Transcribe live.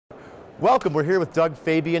Welcome, we're here with Doug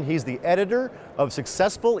Fabian. He's the editor of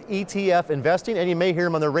Successful ETF Investing, and you may hear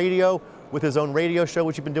him on the radio with his own radio show,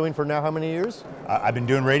 which you've been doing for now how many years? I've been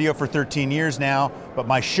doing radio for 13 years now, but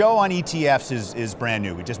my show on ETFs is brand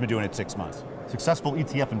new. We've just been doing it 6 months. Successful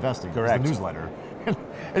ETF Investing. Correct. It's the newsletter.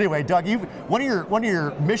 Anyway, Doug, one of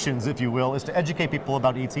your missions, if you will, is to educate people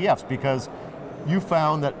about ETFs, because you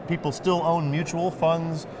found that people still own mutual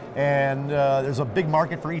funds, and there's a big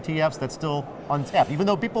market for ETFs that's still untapped, even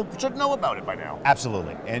though people should know about it by now.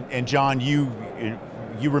 Absolutely. And John, you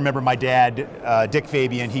remember my dad, Dick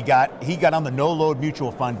Fabian. He got on the no-load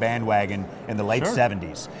mutual fund bandwagon in the late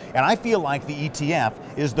 70s. And I feel like the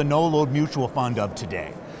ETF is the no-load mutual fund of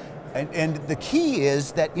today. And the key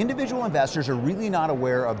is that individual investors are really not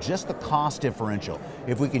aware of just the cost differential.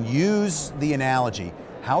 If we can use the analogy,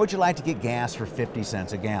 how would you like to get gas for 50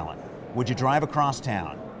 cents a gallon? Would you drive across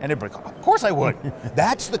town? And everybody, of course I would.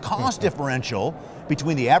 That's the cost differential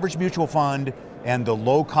between the average mutual fund and the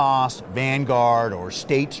low-cost Vanguard or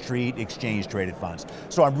State Street exchange-traded funds.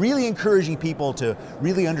 So I'm really encouraging people to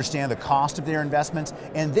really understand the cost of their investments,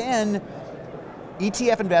 and then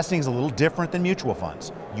ETF investing is a little different than mutual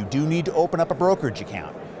funds. You do need to open up a brokerage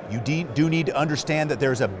account. You do need to understand that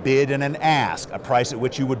there's a bid and an ask, a price at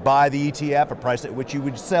which you would buy the ETF, a price at which you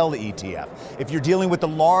would sell the ETF. If you're dealing with the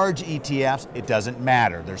large ETFs, it doesn't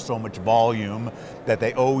matter. There's so much volume that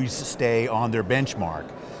they always stay on their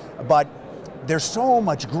benchmark. But there's so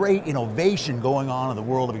much great innovation going on in the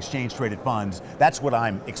world of exchange-traded funds. That's what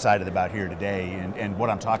I'm excited about here today, and what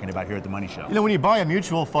I'm talking about here at the Money Show. You know, when you buy a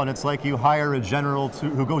mutual fund, it's like you hire a general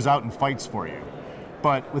who goes out and fights for you.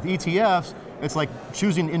 But with ETFs, it's like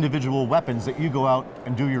choosing individual weapons that you go out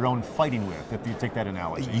and do your own fighting with, if you take that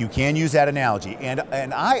analogy. You can use that analogy. And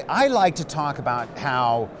I like to talk about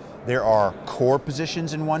how there are core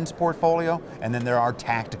positions in one's portfolio, and then there are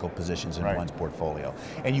tactical positions in one's portfolio.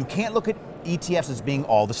 And you can't look at ETFs as being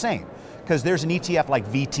all the same, because there's an ETF like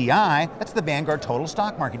VTI, that's the Vanguard Total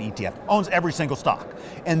Stock Market ETF, owns every single stock.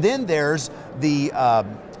 And then there's the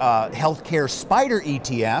Healthcare Spider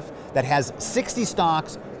ETF that has 60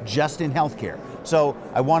 stocks just in healthcare. So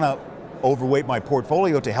I want to overweight my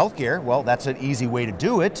portfolio to healthcare. Well, that's an easy way to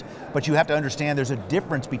do it, but you have to understand there's a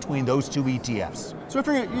difference between those two ETFs. So if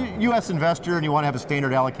you're a US investor and you want to have a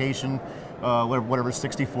standard allocation, whatever,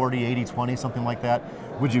 60-40, 80-20, something like that,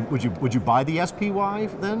 would you buy the SPY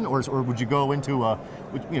then, or would you go into a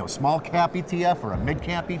small cap ETF or a mid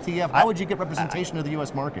cap ETF? How would you get representation of the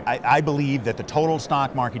US market? I believe that the total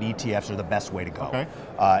stock market ETFs are the best way to go,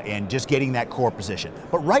 and just getting that core position.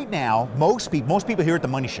 But right now, most people here at the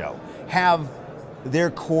Money Show have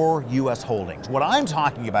their core US holdings. What I'm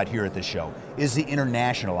talking about here at this show is the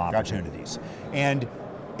international opportunities. Gotcha. And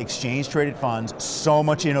exchange-traded funds, so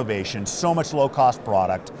much innovation, so much low-cost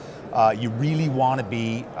product. You really want to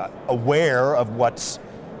be aware of what's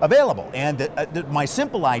available. And my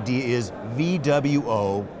simple idea is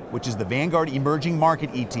VWO, which is the Vanguard Emerging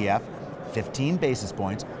Market ETF, 15 basis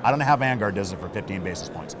points. I don't know how Vanguard does it for 15 basis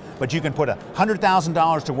points, but you can put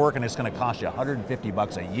 $100,000 to work and it's going to cost you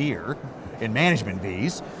 $150 a year in management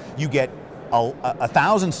fees. You get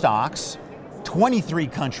 1,000 stocks, 23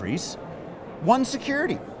 countries, one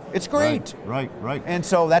security. It's great. Right. And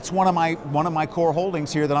so that's one of my core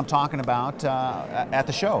holdings here that I'm talking about at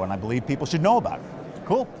the show, and I believe people should know about it.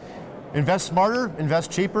 Cool. Invest smarter, invest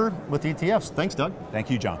cheaper with ETFs. Thanks, Doug. Thank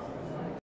you, John.